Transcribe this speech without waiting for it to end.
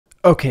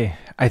Okay,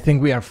 I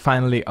think we are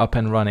finally up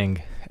and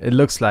running. It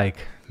looks like,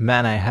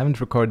 man, I haven't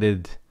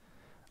recorded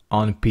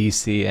on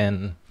PC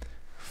in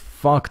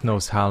fuck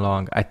knows how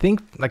long. I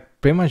think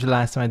like pretty much the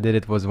last time I did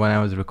it was when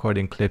I was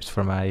recording clips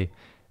for my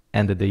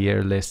end of the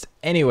year list.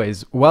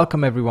 Anyways,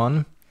 welcome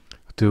everyone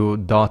to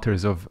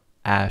Daughters of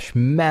Ash.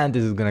 Man,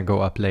 this is gonna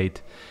go up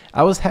late.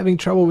 I was having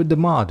trouble with the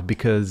mod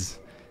because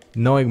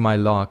knowing my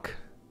luck,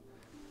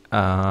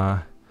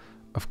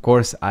 of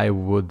course I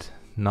would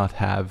not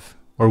have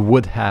or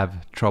would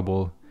have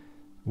trouble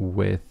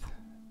with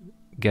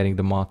getting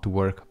the mod to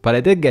work, but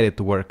I did get it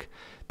to work.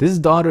 This is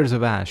Daughters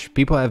of Ash.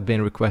 People have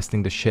been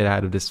requesting the shit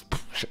out of this.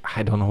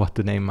 I don't know what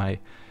to name my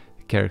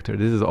character.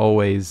 This is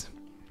always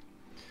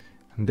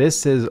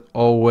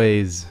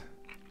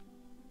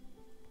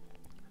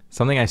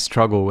something I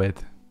struggle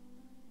with.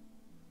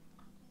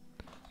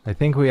 I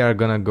think we are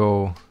gonna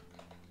go.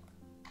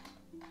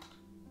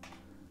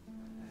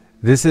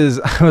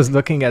 I was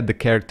looking at the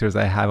characters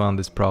I have on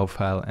this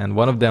profile, and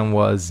one of them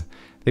was,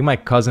 I think my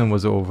cousin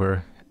was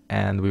over,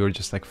 and we were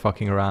just like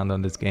fucking around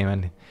on this game,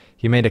 and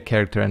he made a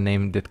character and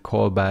named it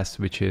Kolbász,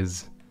 which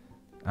is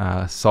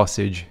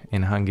sausage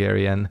in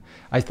Hungarian.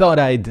 I thought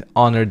I'd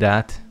honor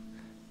that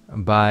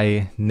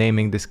by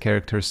naming this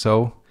character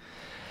so,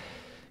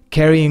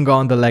 carrying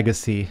on the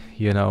legacy,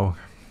 you know,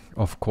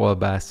 of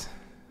Kolbász,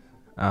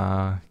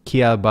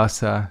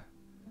 kielbasa,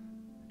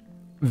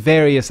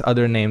 various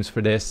other names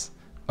for this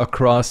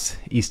across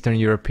Eastern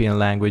European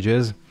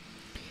languages.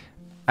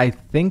 I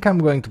think I'm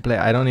going to play,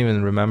 I don't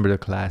even remember the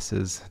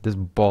classes, this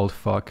bald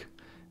fuck.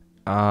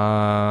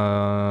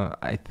 What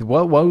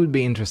would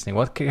be interesting?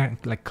 What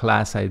like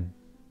class I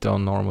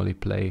don't normally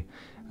play?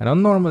 I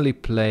don't really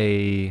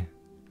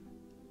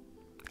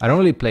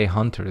play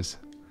hunters.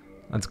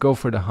 Let's go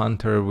for the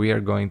hunter. We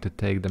are going to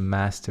take the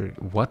master.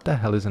 What the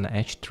hell is an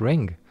etched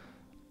ring?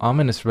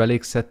 Ominous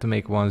relic set to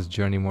make one's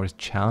journey more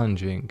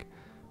challenging.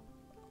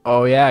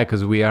 Oh yeah,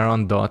 because we are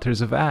on Daughters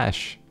of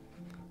Ash.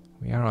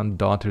 We are on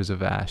Daughters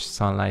of Ash.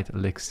 Sunlight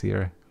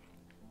elixir.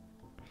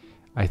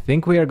 I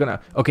think we are gonna...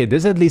 Okay,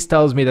 this at least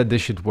tells me that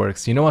this shit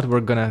works. You know what?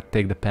 We're gonna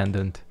take the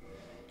pendant.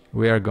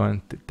 We are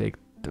going to take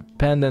the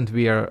pendant.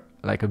 We are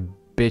like a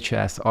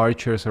bitch-ass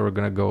archer, so we're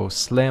gonna go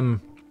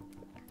slim.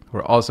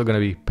 We're also gonna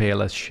be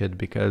pale as shit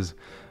because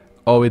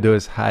all we do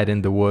is hide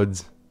in the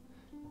woods.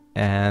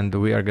 And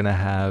we are gonna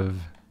have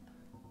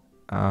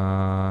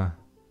a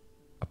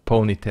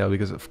ponytail,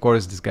 because of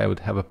course this guy would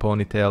have a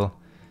ponytail.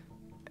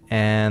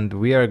 And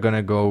we are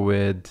gonna go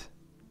with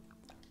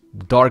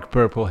dark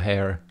purple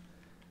hair.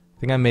 I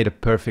think I made a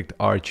perfect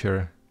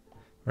archer.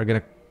 We're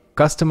gonna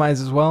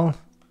customize as well.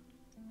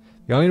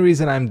 The only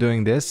reason I'm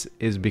doing this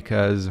is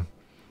because,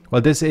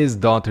 well, this is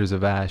Daughters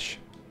of Ash,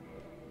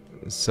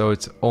 so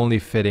it's only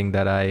fitting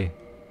that I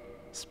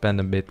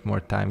spend a bit more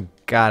time.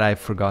 God, I've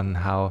forgotten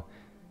how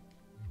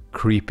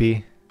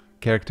creepy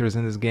characters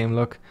in this game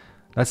look.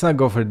 Let's not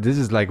go for this.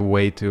 Is like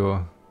way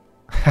too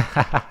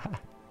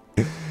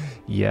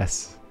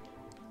yes.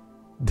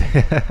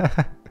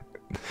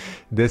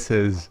 This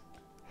is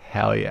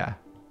hell yeah.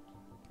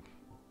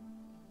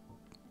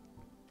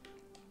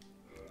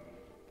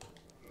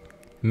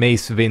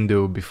 Mace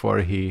Windu before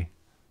he,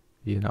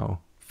 you know,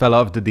 fell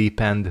off the deep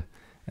end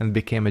and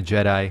became a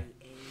Jedi.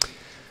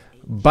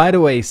 By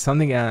the way,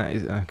 something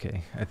is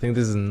okay. I think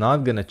this is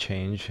not gonna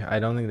change. I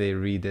don't think they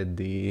redid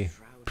the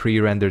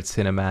pre-rendered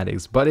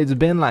cinematics, but it's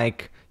been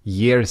like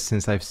years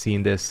since I've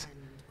seen this,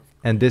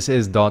 and this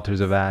is Daughters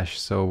of Ash,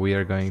 so we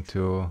are going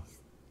to,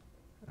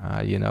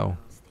 you know,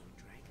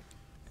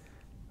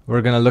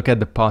 we're gonna look at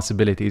the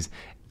possibilities.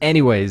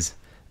 Anyways,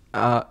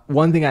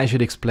 one thing I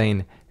should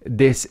explain: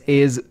 this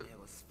is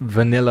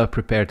Vanilla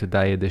Prepare to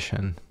Die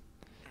edition.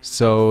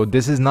 So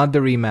this is not the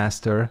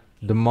remaster.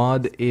 The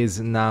mod is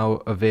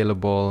now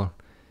available.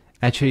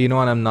 Actually, you know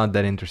what? I'm not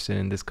that interested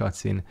in this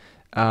cutscene.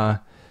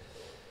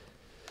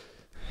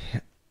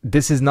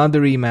 This is not the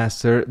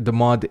remaster. The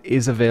mod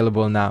is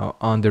available now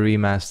on the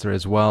remaster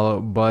as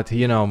well. But,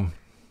 you know,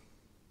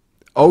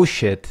 oh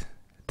shit,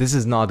 this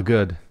is not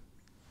good.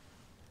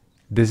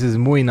 This is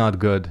muy not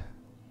good.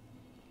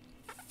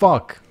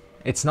 Fuck,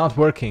 it's not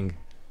working.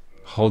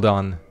 Hold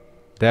on.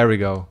 There we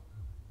go.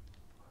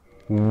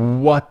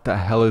 What the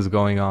hell is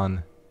going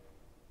on?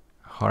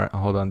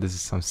 Hold on, this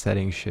is some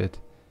setting shit.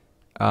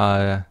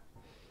 Okay,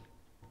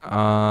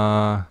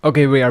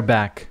 we are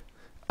back.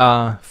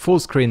 Full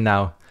screen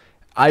now.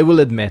 I will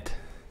admit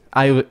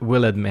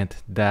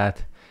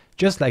that,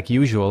 just like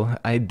usual,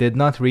 I did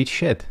not read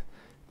shit.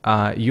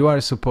 You are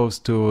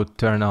supposed to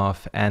turn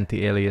off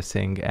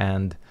anti-aliasing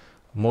and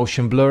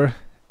motion blur.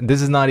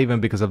 This is not even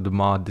because of the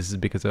mod, this is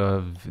because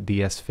of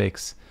DS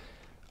fix.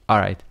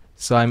 Alright.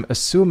 So I'm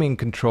assuming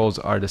controls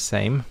are the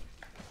same.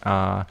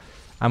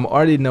 I'm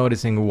already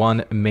noticing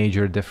one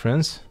major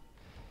difference.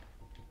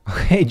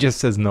 It just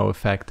says no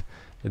effect.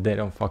 They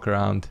don't fuck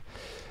around.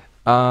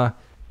 A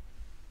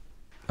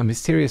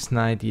mysterious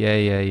night.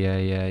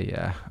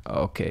 Yeah.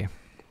 Okay.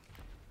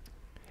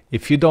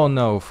 If you don't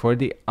know, for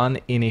the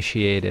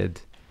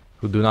uninitiated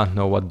who do not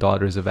know what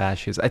Daughters of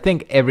Ash is, I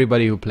think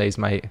everybody who plays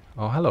my...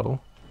 Oh, hello.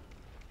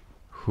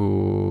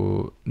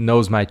 who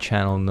knows my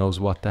channel knows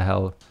what the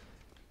hell.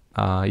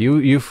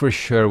 You for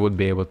sure would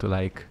be able to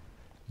like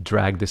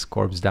drag this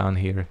corpse down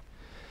here.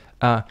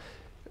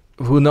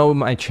 Who know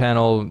my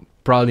channel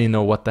probably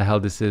know what the hell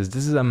this is.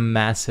 This is a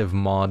massive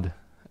mod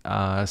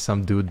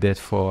some dude did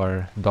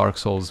for Dark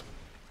Souls.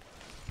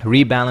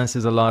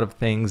 Rebalances a lot of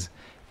things,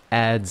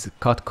 adds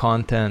cut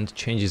content,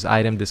 changes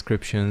item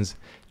descriptions,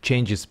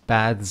 changes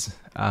paths,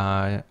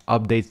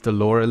 updates the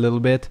lore a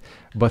little bit,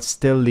 but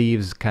still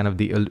leaves kind of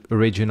the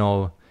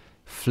original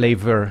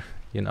flavor,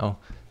 you know.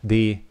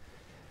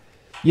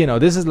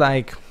 This is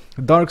like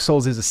Dark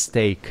Souls is a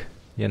steak,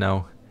 you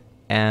know,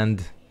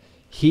 and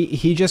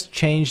he just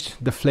changed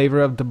the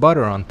flavor of the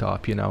butter on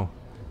top, you know.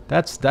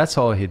 That's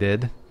all he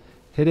did.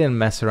 He didn't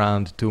mess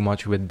around too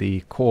much with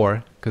the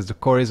core, because the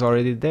core is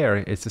already there.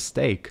 It's a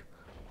steak.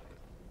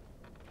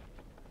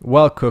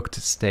 Well cooked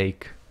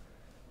steak.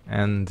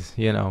 And,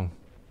 you know,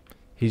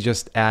 he's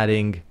just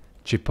adding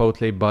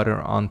chipotle butter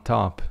on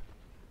top.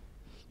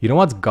 You know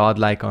what's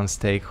godlike on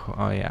steak?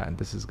 Oh yeah,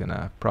 this is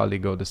gonna probably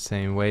go the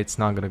same way. It's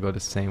not gonna go the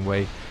same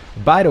way.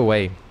 By the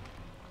way,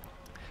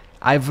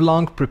 I've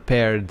long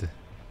prepared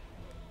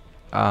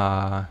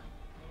for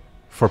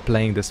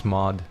playing this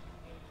mod.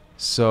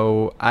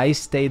 So I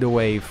stayed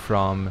away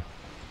from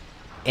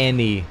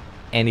any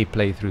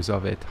playthroughs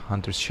of it.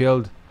 Hunter's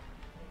Shield.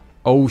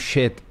 Oh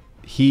shit.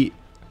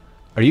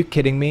 Are you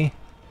kidding me?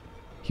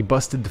 He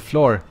busted the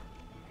floor.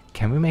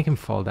 Can we make him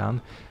fall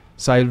down?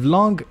 So I've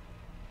long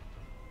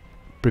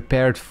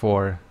prepared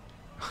for...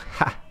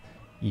 Ha!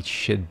 Eat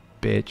shit,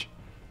 bitch.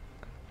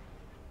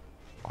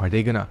 Are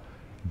they gonna...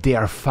 They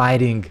are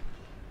fighting.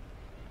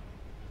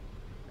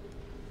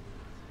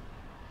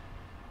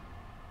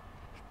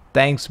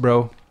 Thanks,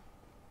 bro.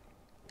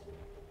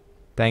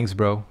 Thanks,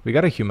 bro. We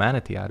got a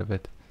humanity out of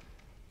it.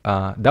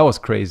 That was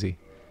crazy.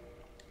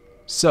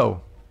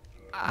 So,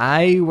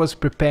 I was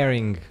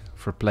preparing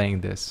for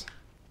playing this.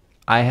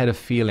 I had a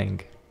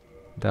feeling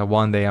that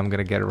one day I'm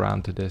gonna get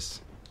around to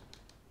this.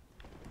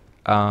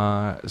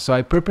 So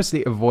I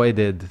purposely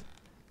avoided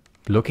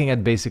looking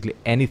at basically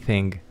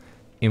anything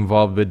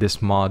involved with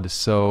this mod.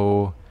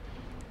 So,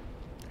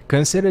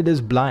 consider this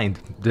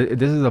blind.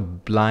 This is a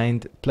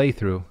blind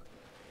playthrough.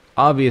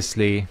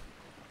 Obviously,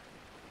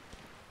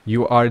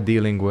 you are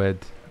dealing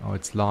with... Oh,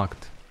 it's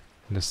locked.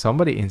 There's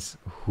somebody in...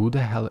 Who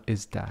the hell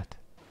is that?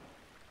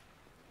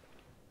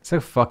 It's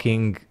like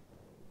fucking...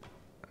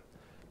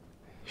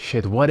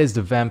 Shit, what is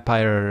the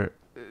vampire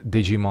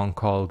Digimon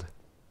called?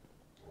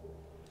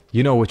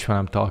 You know which one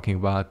I'm talking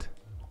about.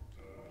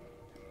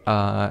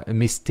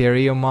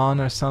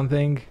 Mysteriomon or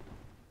something?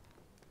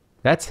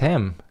 That's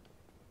him.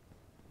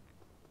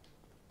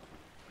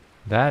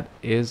 That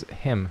is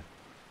him.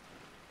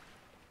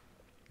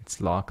 It's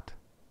locked.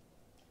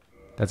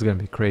 That's gonna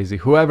be crazy.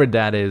 Whoever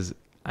that is,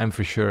 I'm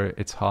for sure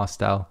it's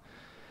hostile.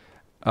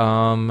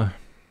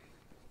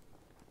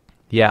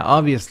 Yeah,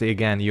 obviously,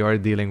 again, you are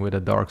dealing with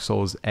a Dark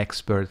Souls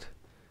expert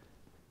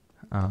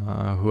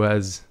who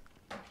has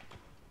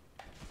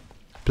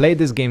played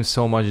this game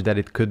so much that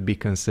it could be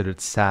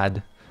considered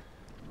sad.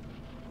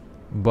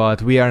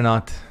 But we are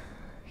not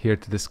here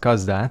to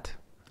discuss that.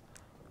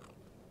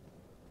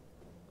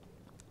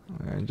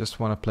 I just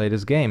want to play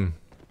this game.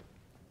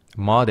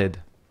 Modded.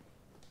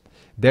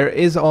 There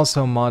is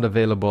also a mod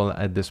available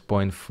at this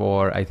point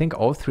for, I think,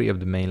 all three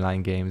of the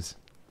mainline games.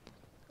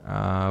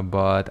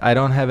 But I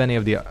don't have any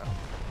of the...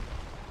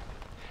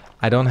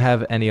 I don't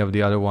have any of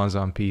the other ones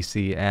on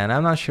PC, and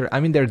I'm not sure. I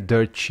mean, they're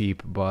dirt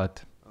cheap,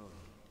 but...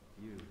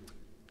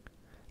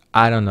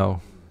 I don't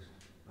know.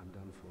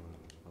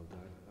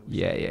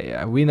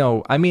 Yeah. We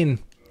know. I mean,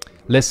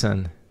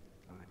 listen.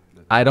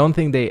 I don't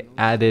think they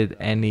added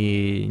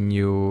any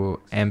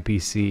new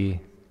NPC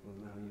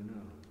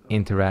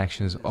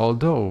interactions,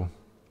 although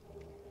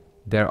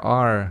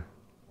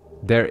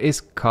there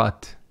is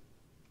cut,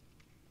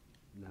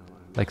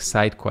 like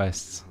side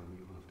quests.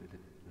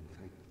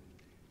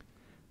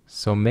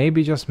 So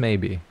maybe, just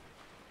maybe,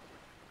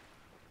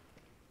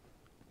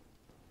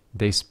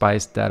 they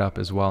spiced that up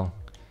as well.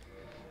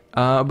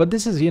 But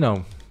this is, you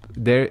know,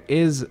 there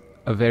is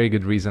a very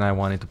good reason I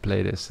wanted to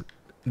play this.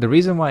 The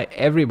reason why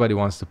everybody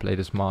wants to play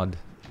this mod,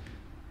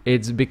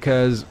 it's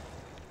because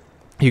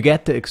you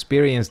get to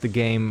experience the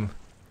game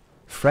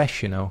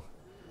fresh, you know.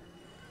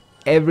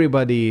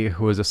 Everybody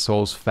who is a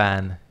Souls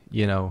fan,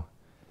 you know,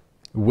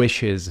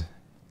 wishes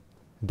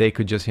they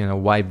could just, you know,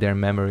 wipe their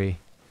memory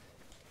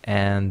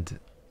and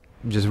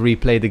just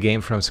replay the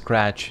game from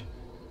scratch,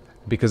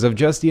 because of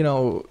just, you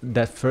know,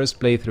 that first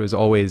playthrough is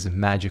always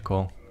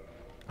magical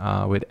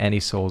with any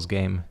Souls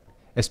game,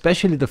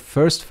 especially the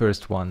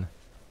first one,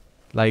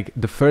 like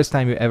the first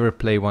time you ever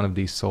play one of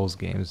these Souls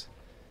games.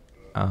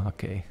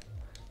 Okay,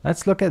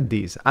 let's look at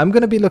these. I'm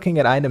gonna be looking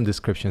at item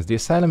descriptions. The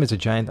asylum is a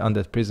giant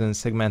undead prison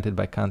segmented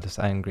by countless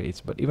iron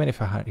grates, but even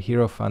if a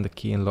hero found the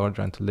key in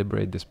Lordran to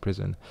liberate this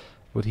prison,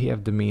 would he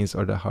have the means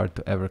or the heart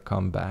to ever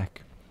come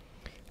back?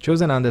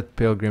 Chosen undead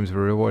pilgrims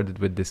were rewarded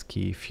with this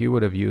key. Few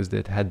would have used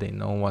it had they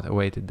known what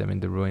awaited them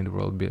in the ruined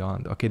world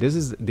beyond. Okay, this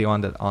is the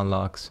one that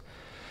unlocks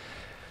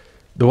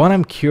The one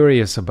I'm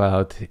curious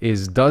about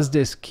is, does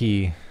this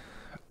key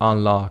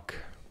unlock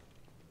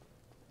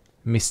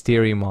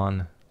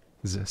Mysterium's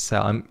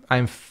cell?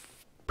 I'm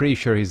pretty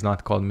sure he's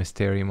not called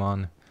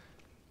Mysteriumon.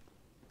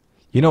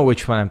 You know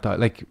which one I'm talking,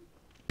 like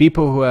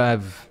people who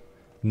have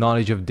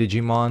knowledge of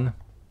Digimon,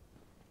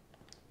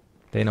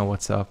 they know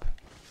what's up.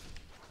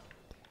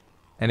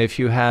 And if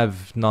you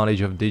have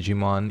knowledge of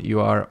Digimon, you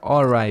are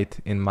alright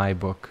in my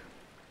book.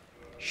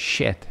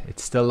 Shit,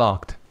 it's still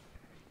locked.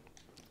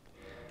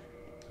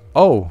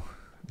 Oh,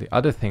 the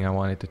other thing I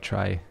wanted to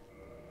try.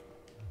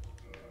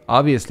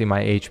 Obviously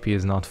my HP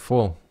is not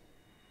full.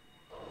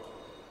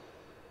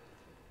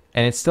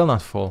 And it's still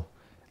not full.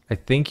 I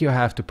think you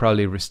have to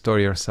probably restore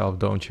yourself,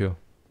 don't you?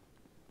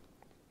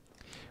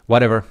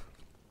 Whatever.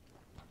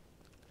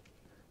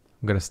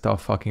 I'm gonna stop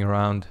fucking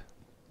around.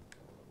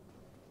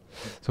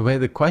 So wait,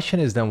 the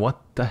question is then,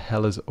 what the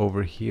hell is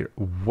over here?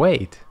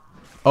 Wait.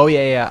 Oh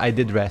yeah, I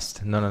did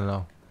rest.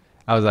 No.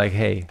 I was like,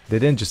 hey, they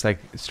didn't just like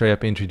straight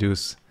up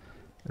introduce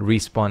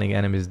respawning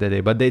enemies, did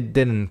they? But they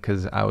didn't,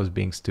 because I was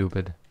being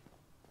stupid.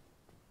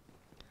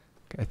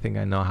 I think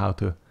I know how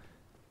to...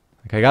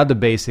 Like, I got the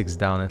basics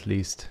down at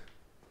least.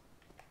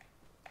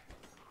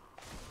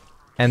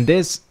 And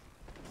this...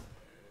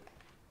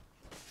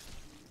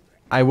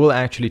 I will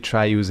actually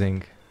try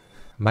using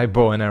my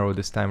bow and arrow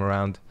this time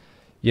around.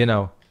 You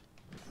know,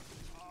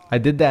 I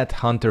did that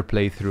hunter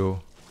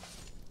playthrough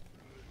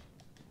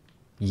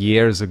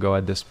years ago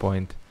at this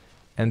point.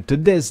 And to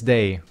this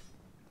day,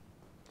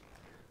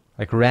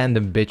 like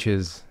random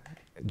bitches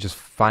just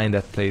find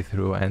that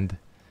playthrough, and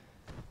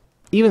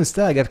even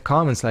still I get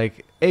comments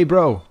like, hey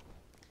bro,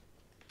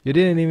 you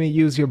didn't even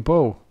use your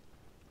bow.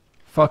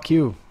 Fuck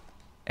you.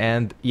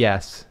 And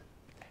yes,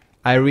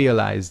 I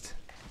realized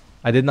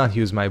I did not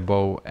use my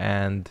bow,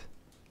 and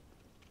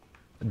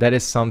that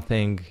is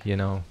something, you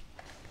know,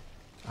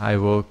 I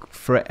will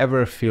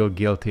forever feel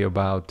guilty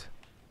about.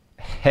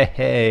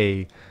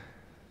 Hey,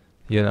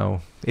 you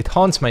know, it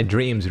haunts my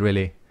dreams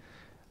really.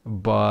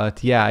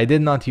 But yeah, I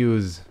did not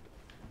use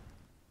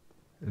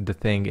the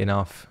thing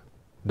enough,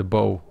 the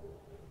bow.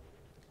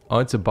 Oh,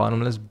 it's a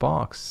bottomless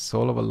box,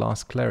 Soul of a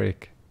Lost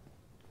Cleric.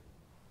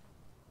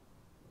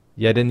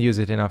 Yeah, I didn't use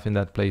it enough in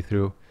that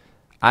playthrough.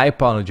 I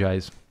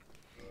apologize.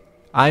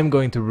 I'm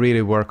going to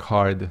really work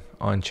hard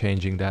on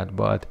changing that,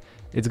 but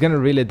it's gonna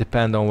really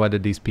depend on whether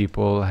these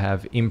people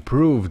have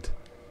improved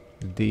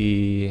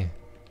the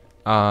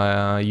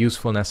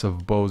usefulness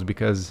of bows,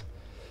 because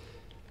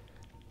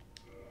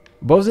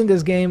bows in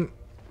this game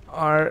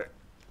are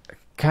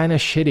kind of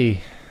shitty.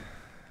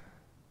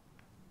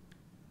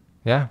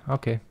 Yeah,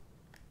 okay.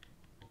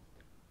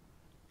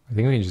 I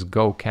think we can just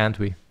go, can't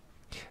we?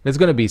 There's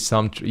gonna be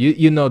some...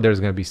 you know there's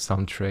gonna be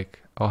some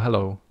trick. Oh,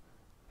 hello.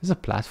 There's a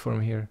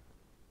platform here.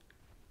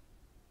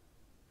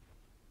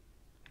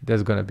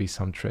 There's gonna be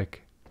some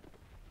trick.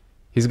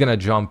 He's gonna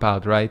jump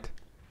out, right?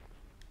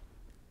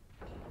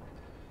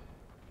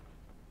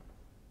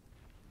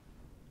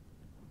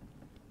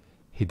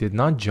 He did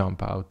not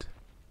jump out.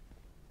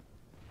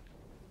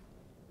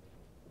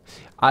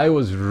 I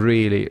was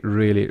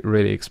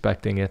really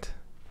expecting it.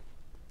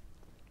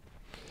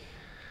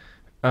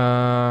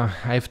 I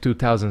have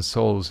 2,000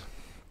 souls.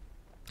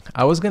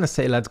 I was gonna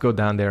say let's go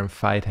down there and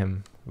fight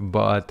him,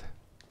 but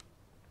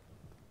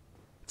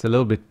it's a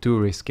little bit too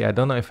risky. I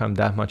don't know if I'm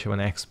that much of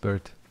an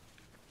expert.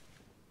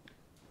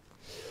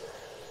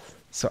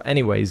 So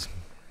anyways.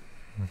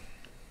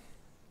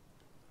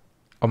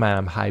 Oh man,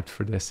 I'm hyped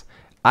for this.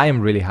 I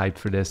am really hyped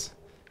for this.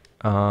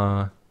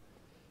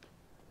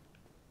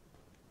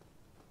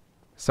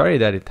 Sorry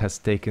that it has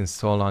taken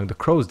so long. The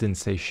crows didn't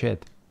say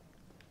shit.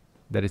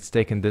 That it's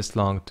taken this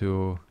long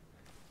to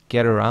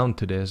get around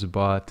to this,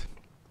 but...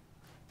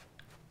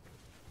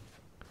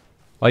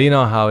 well, you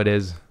know how it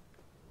is.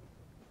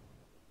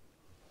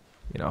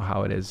 You know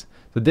how it is.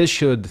 So this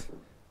should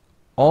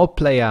all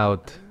play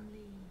out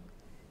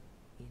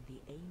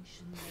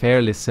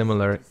fairly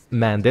similar.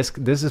 Man, this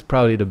is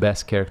probably the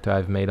best character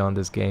I've made on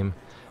this game.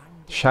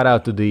 Shout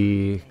out to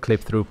the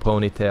clip through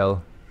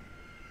ponytail.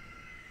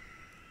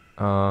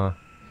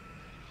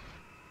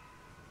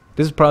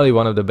 This is probably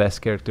one of the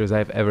best characters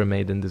I've ever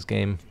made in this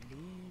game.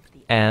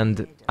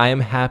 And I am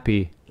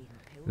happy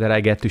that I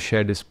get to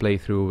share this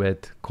playthrough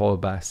with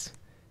Kolbász,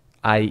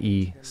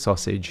 i.e.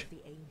 Sausage.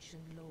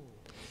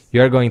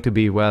 You are going to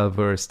be well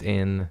versed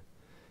in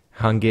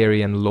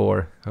Hungarian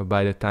lore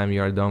by the time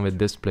you are done with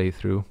this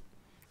playthrough.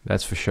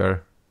 That's for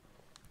sure.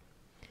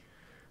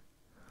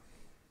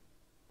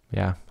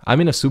 Yeah,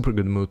 I'm in a super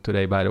good mood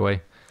today, by the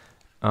way.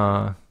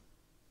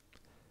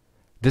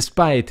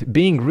 Despite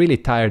being really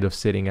tired of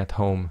sitting at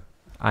home,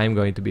 I'm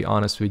going to be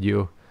honest with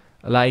you.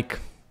 Like,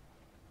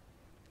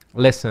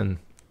 listen,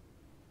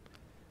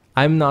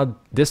 I'm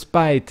not,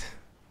 despite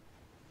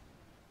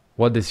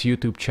what this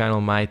YouTube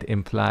channel might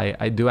imply,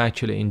 I do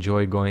actually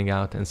enjoy going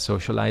out and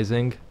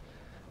socializing.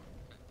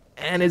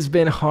 And it's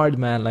been hard,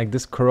 man, like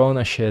this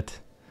corona shit.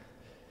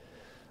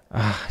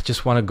 I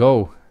just want to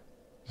go.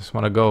 Just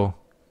want to go.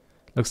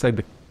 Looks like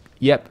the...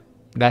 yep,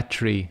 that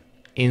tree.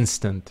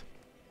 Instant.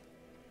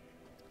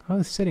 Oh,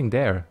 it's sitting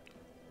there.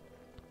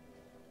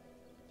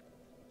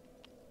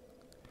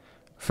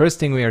 first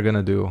thing we are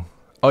gonna do...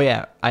 Oh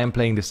yeah, I am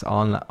playing this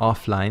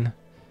offline.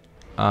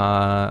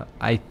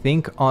 I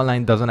think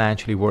online doesn't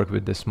actually work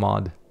with this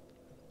mod.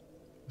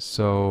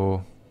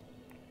 So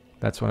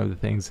that's one of the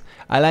things.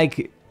 I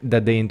like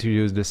that they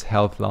introduced this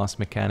health loss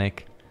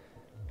mechanic.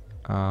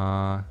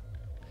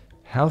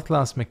 Health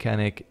loss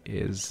mechanic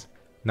is...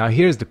 Now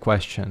here's the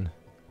question.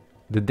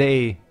 Did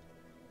they...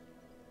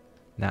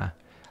 Nah.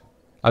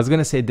 I was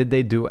gonna say, did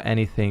they do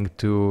anything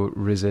to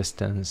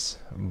resistance?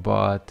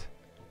 But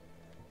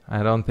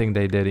I don't think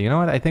they did. You know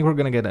what? I think we're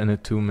gonna get an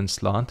attunement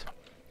slot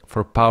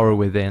for power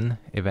within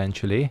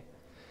eventually.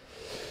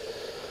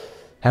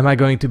 Am I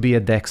going to be a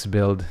dex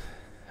build?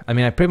 I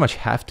mean, I pretty much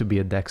have to be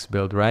a dex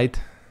build, right?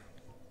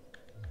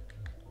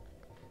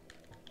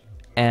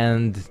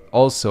 And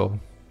also,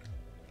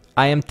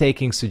 I am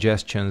taking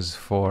suggestions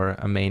for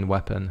a main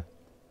weapon.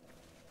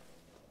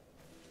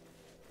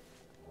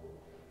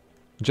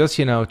 Just,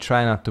 you know,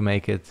 try not to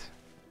make it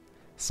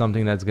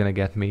something that's gonna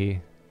get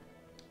me,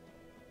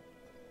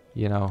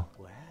 you know...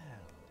 Well,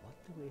 what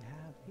do we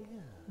have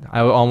here? I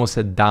almost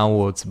said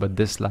downvotes, but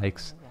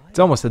dislikes. It's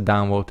almost a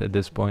downvote at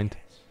this point.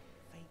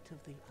 Fate of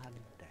the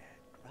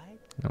undead, right?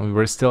 And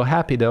we're still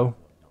happy though. Not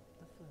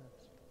the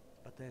first,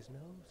 but there's no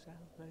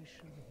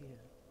salvation here.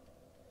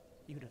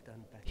 You'd have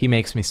done better. He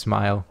makes me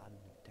smile.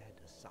 Undead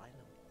asylum.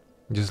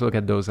 Just look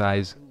at those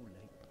eyes. Too late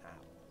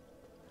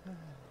now.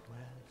 Well,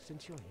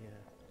 since you're here,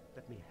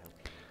 let me help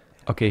you.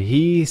 Okay,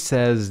 he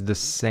says the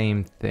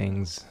same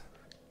things.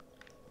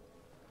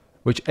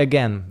 Which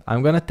again,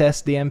 I'm gonna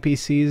test the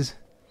NPCs,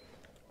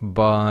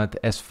 but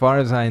as far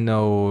as I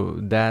know,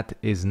 that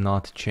is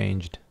not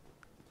changed.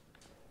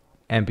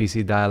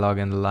 NPC dialogue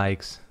and the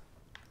likes.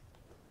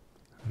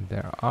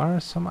 There are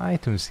some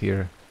items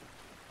here.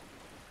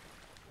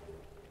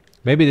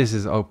 Maybe this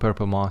is, oh,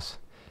 purple moss.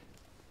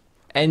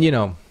 And you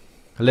know,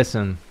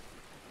 listen.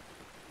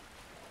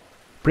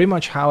 Pretty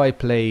much how I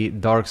play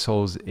Dark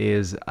Souls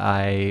is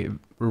I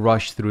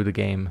rush through the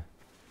game.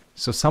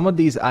 So some of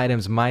these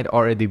items might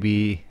already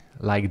be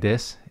like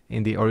this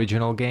in the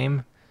original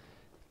game.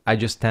 I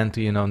just tend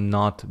to, you know,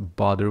 not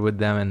bother with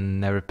them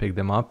and never pick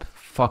them up.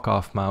 Fuck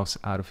off, mouse,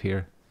 out of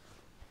here.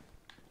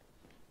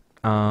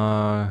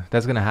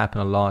 That's gonna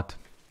happen a lot.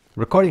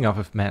 Recording off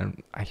of,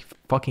 man, I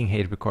fucking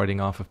hate recording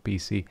off of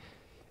PC.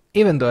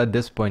 Even though at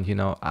this point, you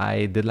know,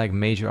 I did like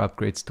major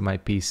upgrades to my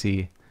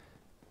PC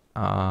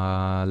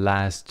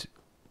last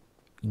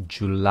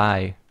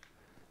July.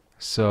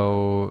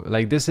 So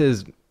like this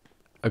is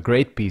a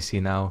great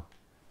PC now.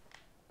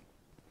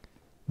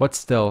 But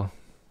still,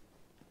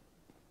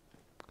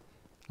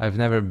 I've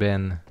never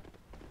been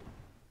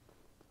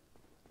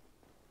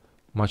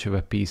much of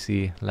a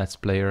PC Let's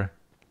Player.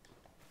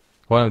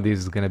 One of these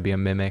is gonna be a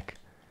mimic.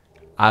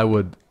 That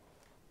would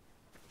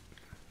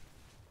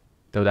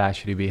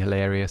actually be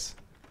hilarious.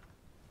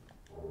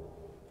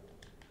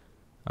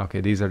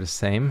 Okay, these are the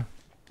same.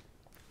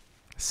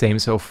 Same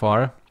so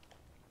far.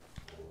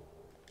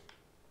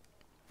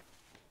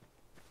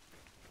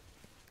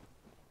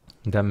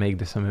 Then make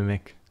this a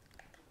mimic.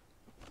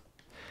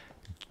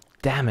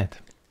 Damn it.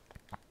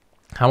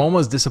 I'm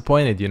almost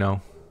disappointed, you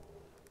know.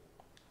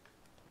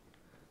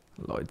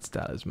 Lloyd's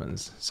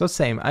talismans. So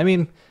same. I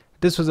mean,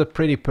 this was a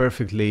pretty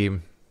perfectly...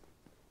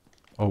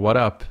 Oh, what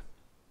up?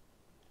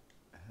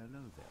 Hello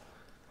there.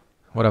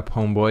 What up,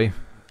 homeboy?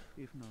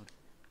 If not,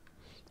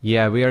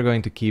 Yeah, we are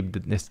going to keep the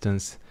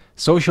distance.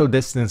 Social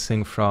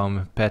distancing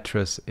from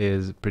Petrus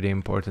is pretty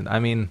important. I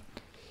mean,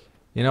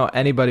 you know,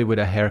 anybody with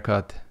a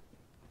haircut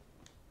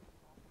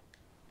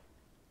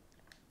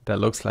that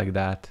looks like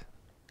that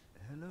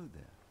hello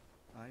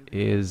there.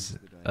 is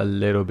a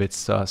little bit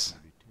sus.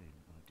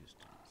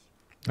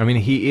 I mean,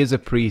 he is a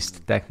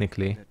priest,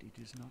 technically. That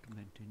it is not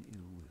meant in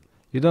ill will.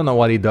 You don't know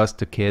what he does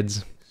to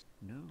kids.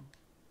 No.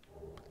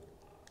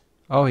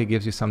 Oh, he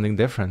gives you something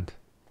different.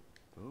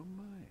 Oh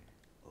my.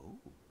 Oh,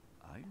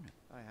 I know.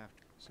 I have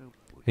to. So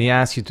He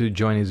asks you to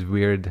join his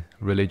weird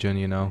religion,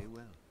 you know. very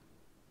well.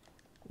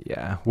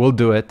 Yeah, we'll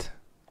do it.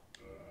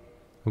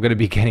 I'm gonna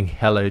be getting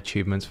hella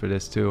achievements for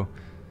this too.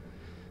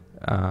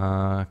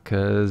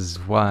 Cause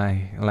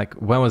why? Like,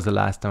 when was the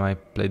last time I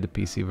played the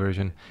PC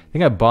version? I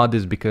think I bought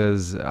this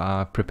because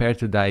Prepare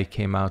to Die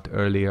came out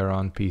earlier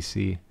on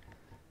PC,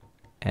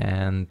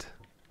 and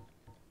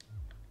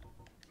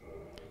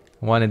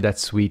wanted that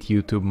sweet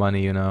YouTube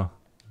money, you know.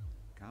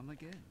 Come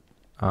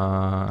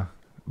again.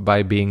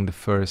 By being the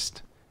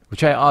first,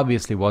 which I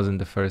obviously wasn't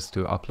the first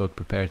to upload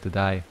Prepare to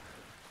Die,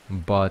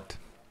 but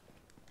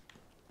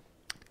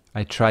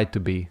I tried to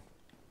be.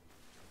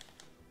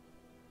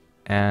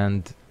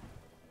 And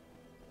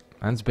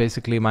that's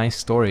basically my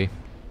story.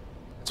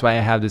 That's why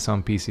I have this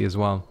on PC as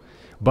well.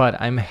 But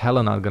I'm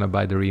hella not gonna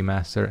buy the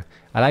remaster.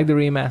 I like the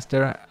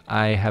remaster.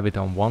 I have it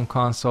on one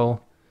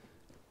console,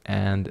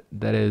 and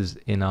that is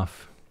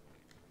enough.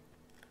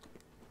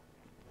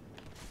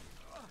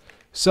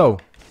 So,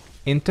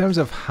 in terms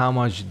of how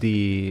much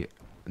the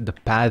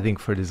pathing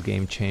for this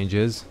game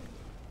changes,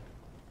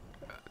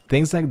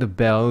 things like the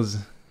bells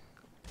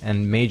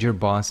and major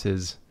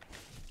bosses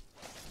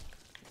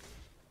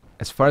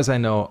as far as I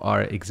know,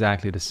 are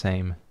exactly the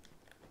same.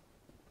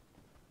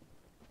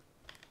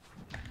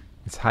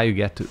 It's how you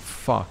get to...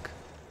 Fuck.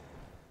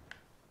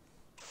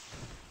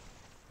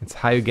 It's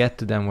how you get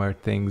to them where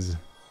things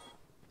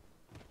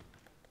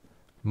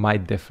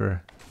might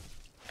differ.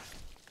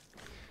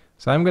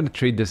 So I'm gonna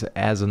treat this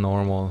as a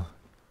normal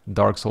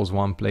Dark Souls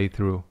 1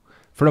 playthrough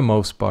for the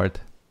most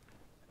part,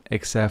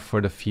 except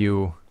for the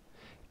few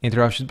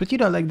interruptions. But you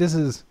know, like, this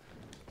is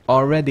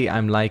already,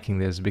 I'm liking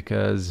this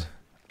because,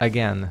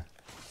 again,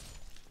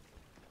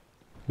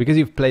 because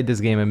you've played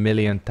this game a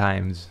million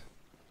times,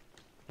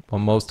 well,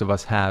 most of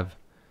us have.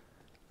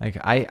 Like,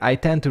 I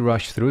tend to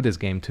rush through this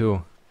game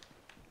too.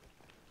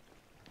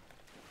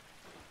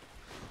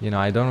 You know,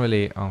 I don't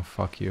really... Oh,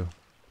 fuck you.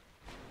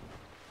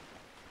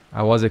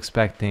 I was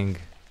expecting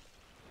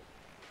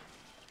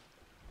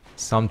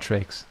some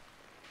tricks.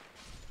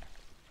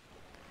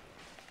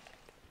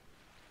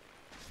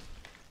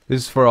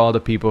 This is for all the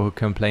people who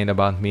complain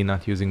about me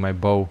not using my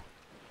bow.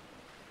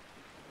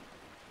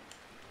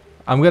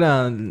 I'm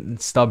gonna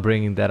stop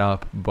bringing that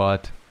up,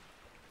 but...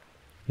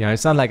 You know,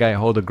 it's not like I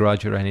hold a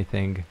grudge or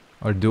anything.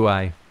 Or do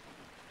I?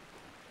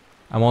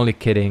 I'm only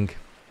kidding.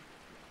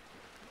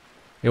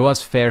 It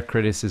was fair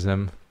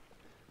criticism.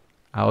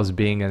 I was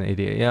being an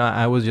idiot. Yeah,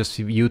 I was just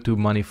YouTube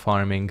money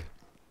farming.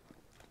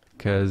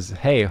 Cause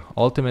hey,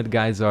 ultimate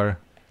guides are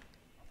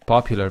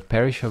popular.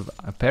 Parish.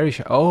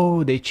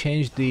 Oh, they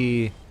changed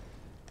the...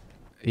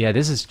 Yeah,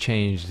 this has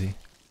changed. The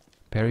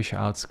Parish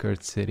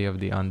outskirts city of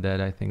the undead.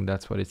 I think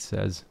that's what it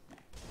says.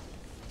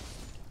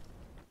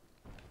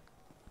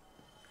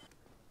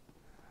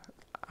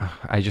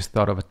 I just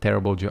thought of a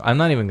terrible joke. I'm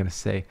not even gonna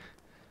say.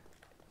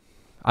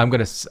 I'm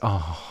gonna...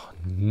 Oh,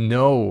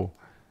 no.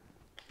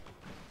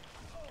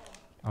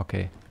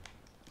 Okay,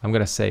 I'm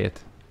gonna say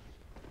it.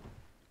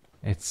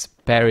 It's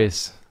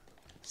Paris,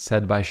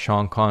 said by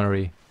Sean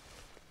Connery.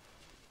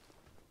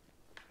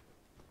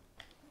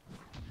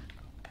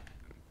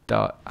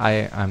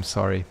 I'm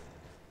sorry.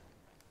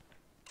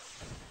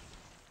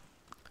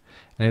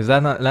 And is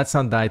that not... Let's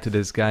not die to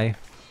this guy.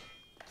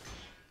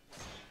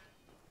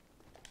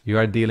 You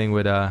are dealing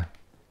with a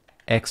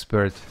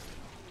expert.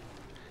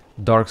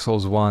 Dark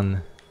Souls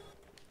 1.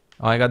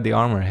 Oh, I got the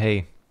armor,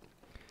 hey.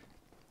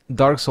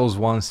 Dark Souls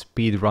 1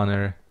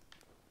 speedrunner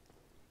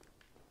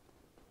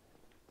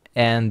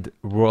and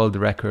world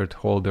record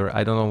holder.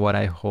 I don't know what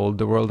I hold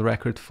the world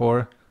record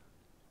for.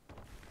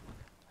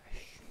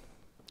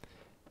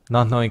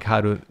 Not knowing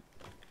how to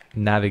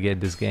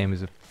navigate this game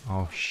is a...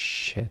 Oh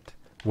shit.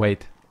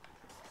 Wait.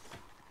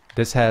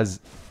 This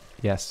has...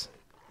 Yes.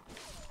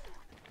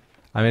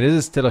 I mean, this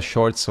is still a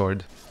short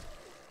sword.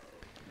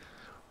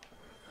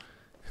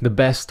 The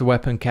best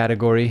weapon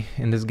category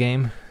in this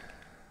game.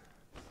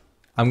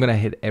 I'm gonna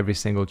hit every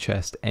single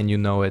chest, and you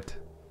know it.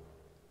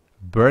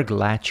 Berg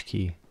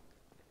Latchkey.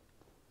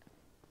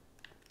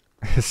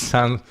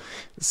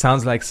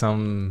 Sounds like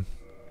some...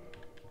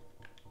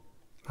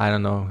 I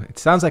don't know. It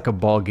sounds like a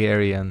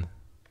Bulgarian.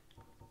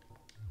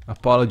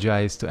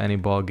 Apologize to any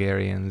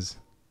Bulgarians.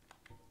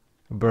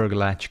 Berg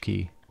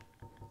Latchkey.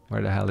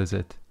 Where the hell is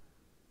it?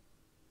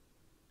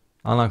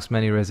 Unlocks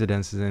many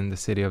residences in the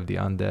city of the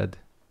undead.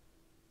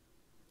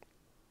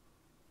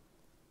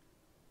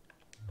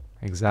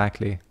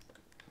 Exactly.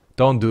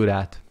 Don't do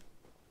that.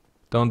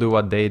 Don't do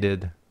what they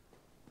did.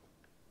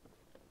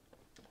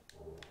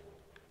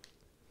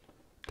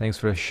 Thanks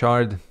for a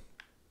shard.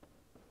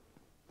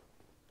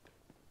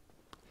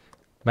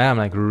 Man, I'm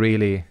like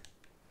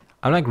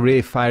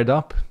really fired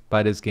up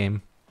by this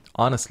game.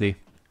 Honestly.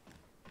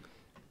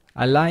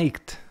 I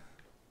liked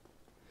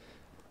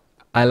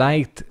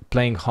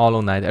playing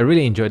Hollow Knight. I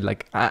really enjoyed,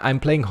 like, I'm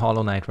playing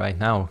Hollow Knight right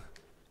now.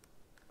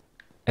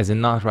 As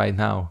in not right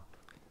now.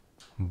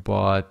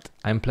 But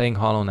I'm playing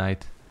Hollow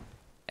Knight.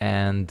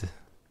 And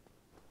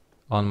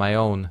on my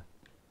own.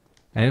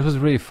 And it was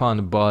really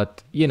fun,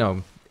 but, you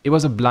know, it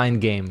was a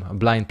blind game. A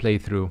blind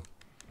playthrough.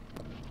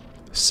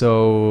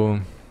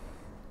 So...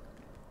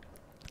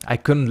 I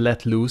couldn't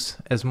let loose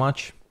as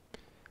much.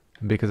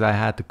 Because I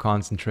had to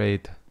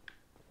concentrate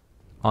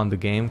on the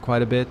game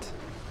quite a bit.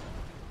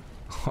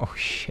 Oh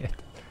shit.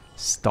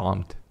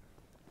 Stomped.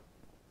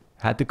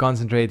 Had to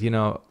concentrate, you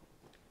know,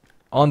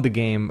 on the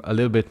game a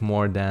little bit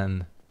more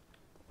than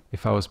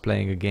if I was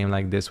playing a game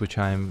like this, which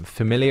I'm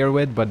familiar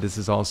with, but this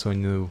is also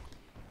new.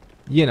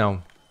 You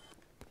know,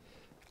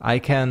 I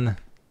can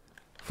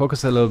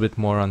focus a little bit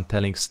more on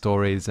telling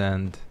stories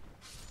and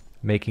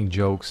making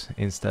jokes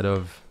instead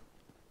of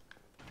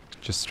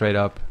just straight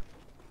up.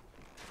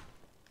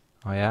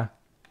 Oh yeah?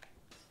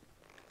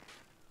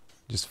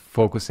 Just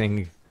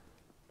focusing,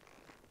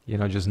 you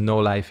know, just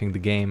no-lifing the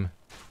game.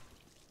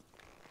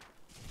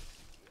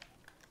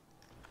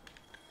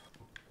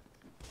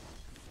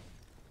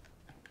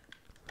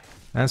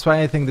 And that's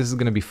why I think this is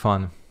gonna be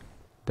fun.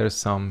 There's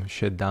some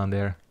shit down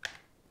there.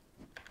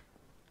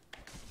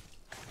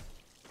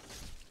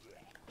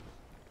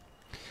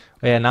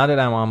 Oh yeah, now that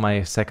I'm on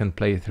my second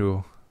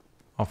playthrough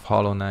of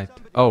Hollow Knight.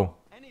 Oh.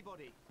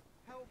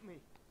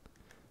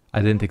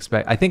 I didn't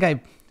expect... I think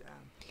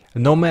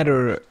No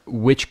matter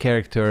which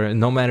character,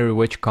 no matter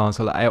which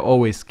console, I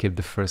always skip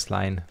the first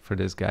line for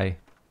this guy.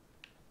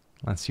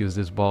 Let's use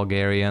this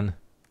Bulgarian.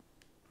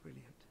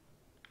 Brilliant.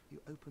 You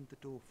opened the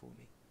door for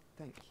me.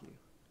 Thank you.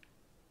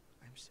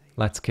 I'm safe.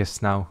 Let's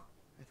kiss now.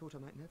 I thought I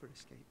might never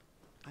escape.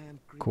 I am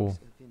Cool.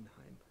 Griggs of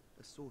Vinheim,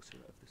 a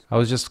sorcerer of the I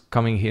was just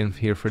coming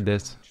here for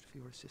this. for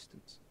your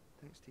assistance.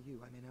 Thanks to you,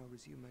 I may now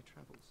resume my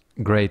travels.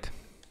 Great.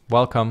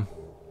 Welcome.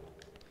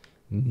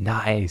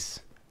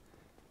 Nice.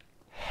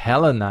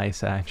 Hella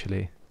nice,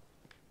 actually.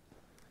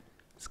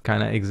 It's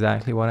kind of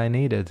exactly what I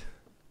needed.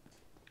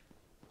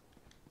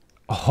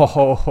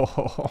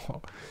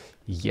 Oh,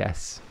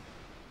 yes.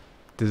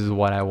 This is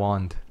what I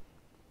want.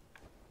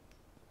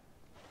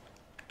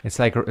 It's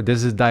like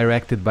this is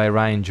directed by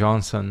Ryan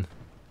Johnson.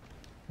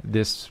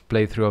 This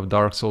playthrough of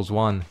Dark Souls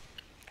 1.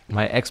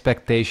 My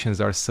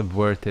expectations are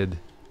subverted.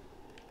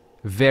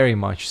 Very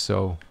much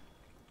so.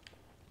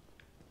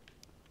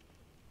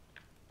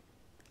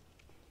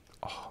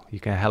 Oh, you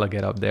can hella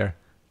get up there.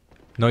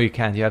 No, you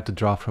can't. You have to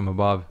drop from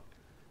above.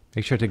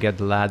 Make sure to get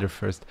the ladder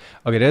first.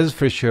 Okay, there's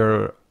for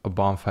sure a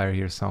bonfire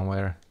here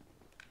somewhere.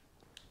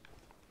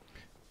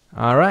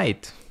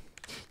 Alright.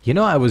 You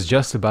know, I was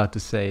just about to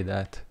say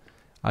that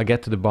I'll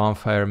get to the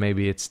bonfire.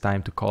 Maybe it's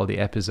time to call the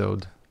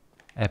episode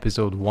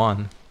Episode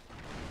 1.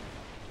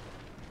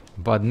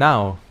 But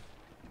now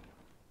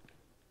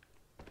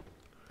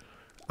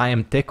I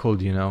am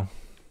tickled, you know.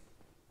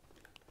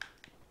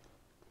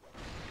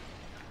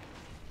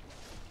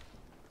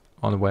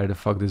 On where the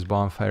fuck this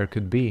bonfire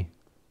could be.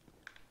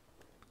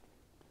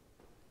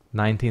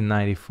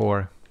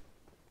 1994.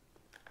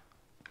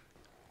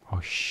 Oh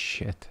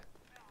shit.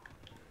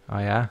 Oh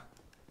yeah?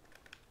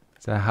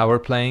 Is that how we're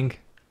playing?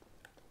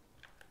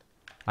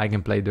 I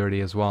can play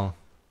dirty as well.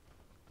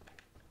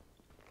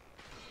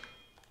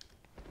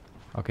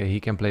 Okay, he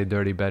can play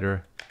dirty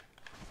better.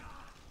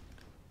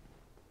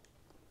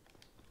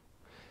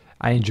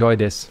 I enjoy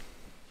this.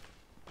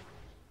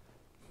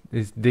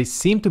 They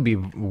seem to be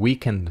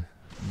weakened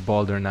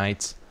Baldur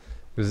Knights.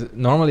 Because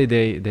normally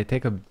they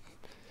take a...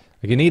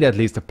 You need at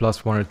least a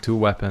 +1 or 2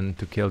 weapon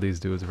to kill these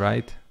dudes,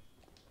 right?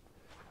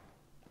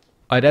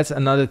 Oh, that's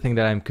another thing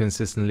that I'm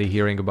consistently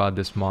hearing about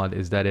this mod,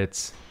 is that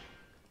it's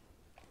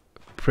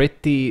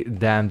pretty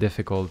damn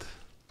difficult.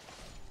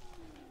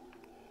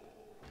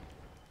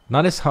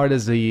 Not as hard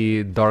as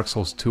the Dark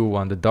Souls 2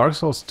 one. The Dark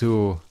Souls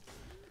 2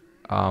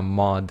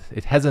 mod,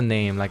 it has a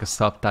name, like a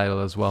subtitle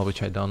as well,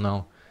 which I don't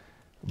know.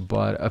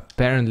 But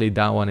apparently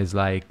that one is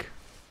like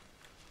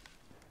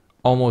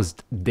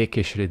almost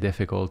dickishly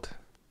difficult.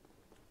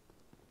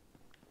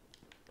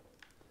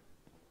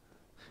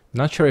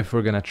 Not sure if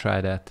we're gonna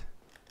try that.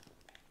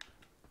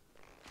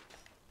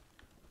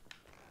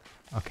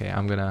 Okay,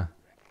 I'm gonna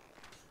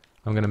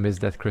miss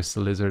that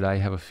crystal lizard, I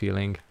have a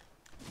feeling.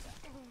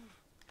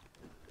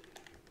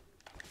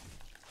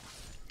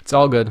 It's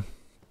all good.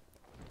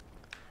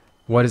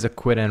 What is a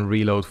quit and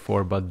reload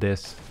for but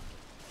this?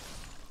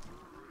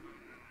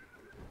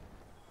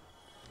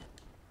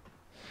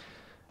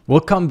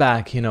 We'll come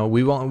back, you know,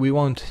 we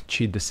won't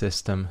cheat the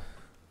system.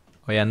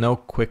 Oh yeah, no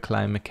quick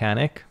climb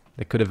mechanic.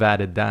 They could have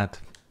added that.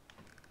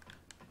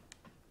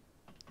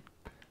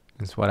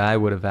 That's what I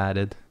would have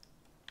added.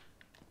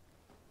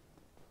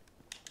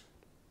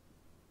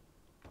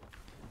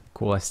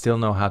 Cool, I still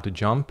know how to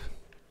jump.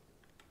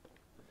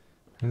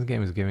 This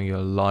game is giving you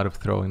a lot of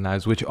throwing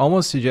knives, which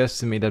almost suggests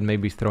to me that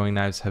maybe throwing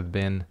knives have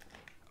been...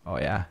 Oh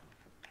yeah.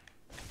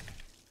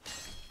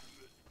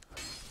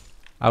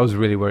 I was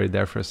really worried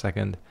there for a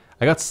second.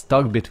 I got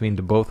stuck between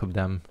the both of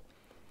them.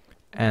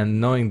 And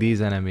knowing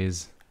these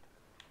enemies,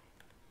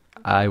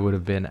 I would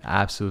have been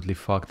absolutely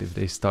fucked if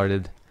they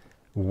started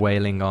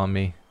wailing on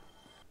me.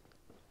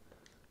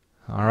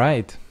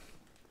 Alright.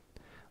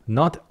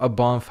 Not a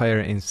bonfire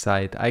in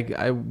sight.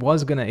 I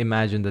was gonna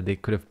imagine that they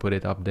could have put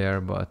it up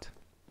there, but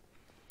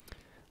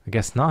I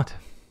guess not.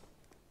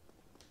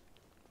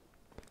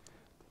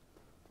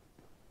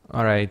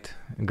 Alright,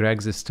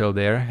 Greg's is still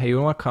there. Hey,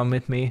 you wanna come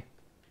with me?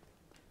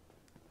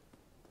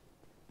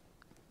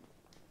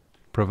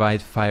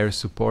 Provide fire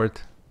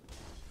support.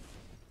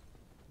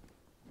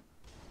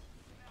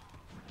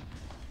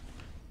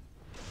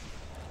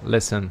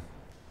 Listen.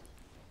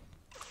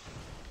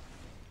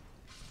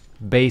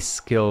 Base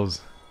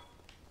skills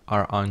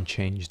are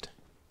unchanged.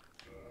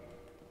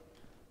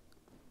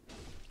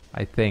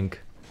 I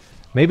think.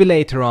 Maybe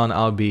later on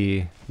I'll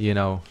be, you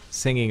know,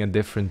 singing a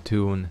different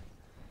tune,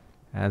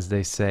 as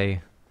they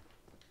say.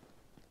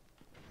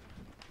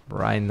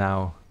 Right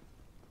now,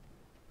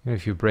 even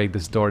if you break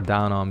this door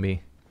down on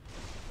me,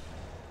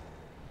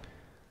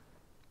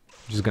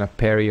 I'm just gonna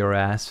parry your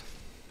ass.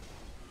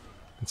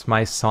 It's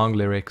my song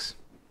lyrics.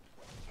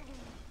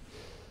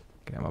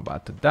 Okay, I'm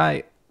about to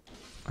die.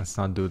 Let's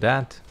not do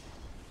that.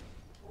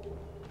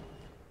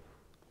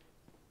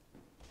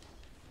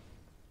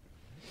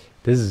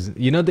 This is,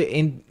 you know, the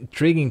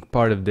intriguing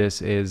part of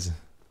this is...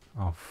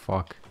 Oh,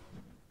 fuck.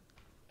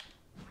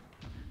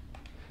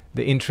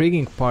 The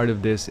intriguing part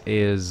of this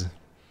is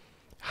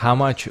how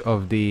much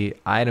of the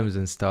items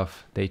and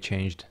stuff they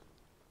changed.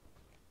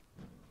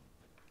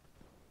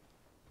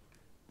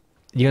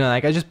 You know,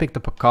 like I just picked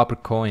up a copper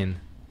coin.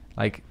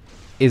 Like,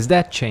 is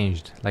that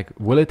changed? Like,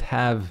 will it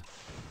have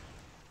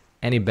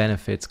any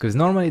benefits? Because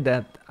normally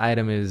that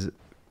item is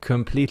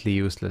completely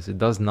useless. It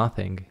does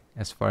nothing,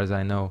 as far as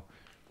I know.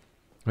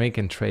 We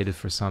can trade it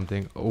for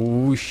something.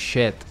 Oh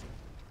shit.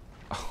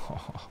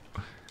 Oh,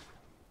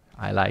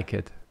 I like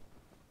it.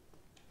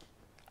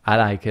 I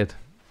like it.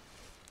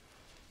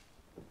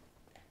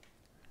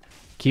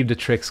 Keep the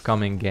tricks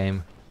coming,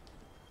 game.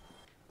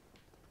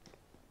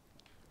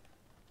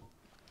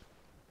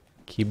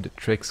 Keep the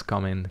tricks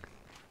coming.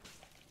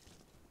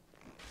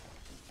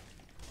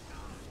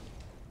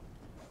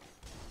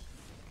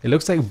 It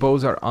looks like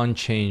bows are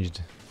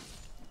unchanged,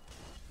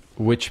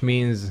 which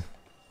means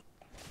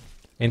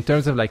in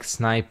terms of like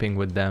sniping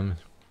with them,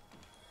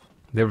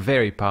 they're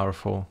very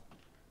powerful.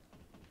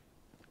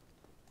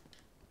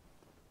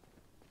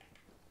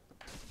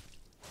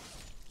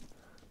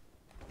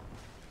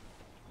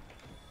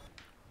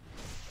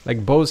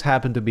 Like bows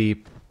happen to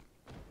be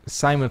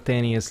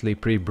simultaneously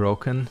pretty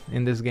broken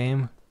in this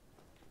game,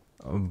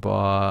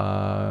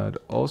 but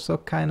also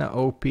kind of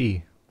OP.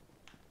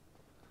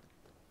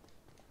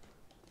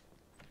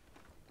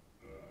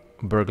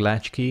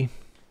 Burglachki.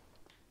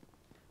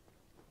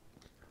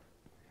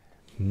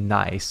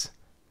 Nice.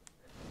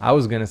 I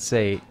was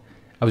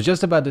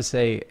just about to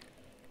say,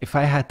 if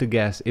I had to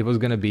guess, it was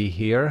gonna be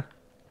here,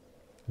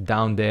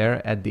 down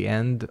there at the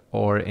end,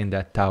 or in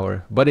that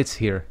tower, but it's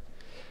here.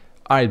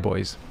 Alright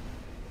boys,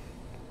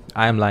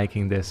 I am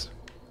liking this.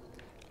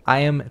 I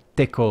am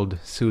tickled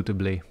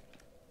suitably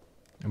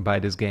by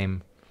this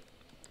game.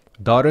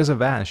 Daughters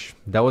of Ash,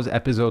 that was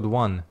episode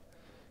 1.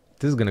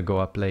 This is gonna go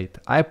up late.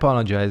 I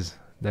apologize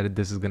that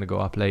this is gonna go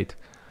up late.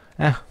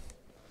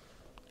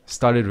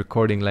 Started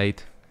recording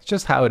late. It's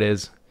just how it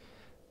is.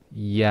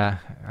 Yeah,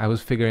 I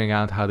was figuring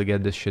out how to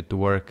get this shit to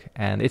work,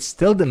 and it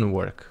still didn't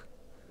work.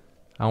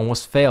 I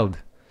almost failed.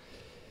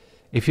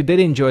 If you did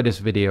enjoy this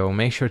video,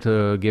 make sure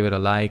to give it a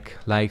like.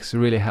 Likes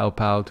really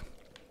help out.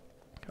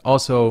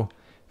 Also,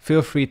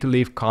 feel free to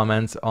leave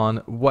comments on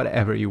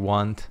whatever you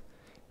want.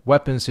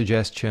 Weapon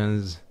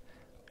suggestions,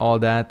 all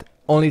that.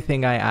 Only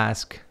thing I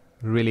ask,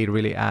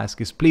 really ask,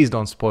 is please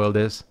don't spoil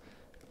this.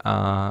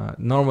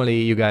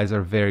 Normally you guys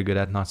are very good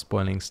at not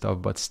spoiling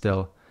stuff, but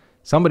still.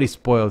 Somebody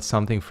spoiled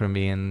something for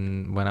me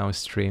when I was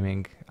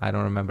streaming. I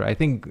don't remember. I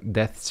think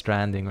Death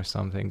Stranding or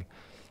something,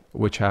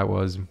 which I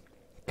was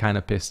kind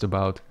of pissed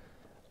about.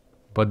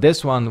 But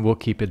this one, we'll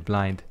keep it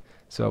blind.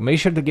 So make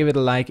sure to give it a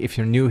like. If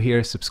you're new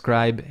here,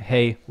 subscribe.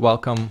 Hey,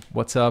 welcome.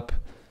 What's up?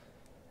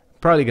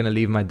 Probably gonna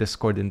leave my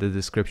Discord in the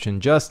description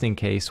just in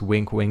case.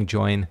 Wink, wink,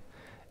 join.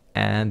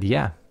 And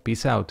yeah,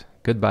 peace out.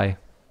 Goodbye.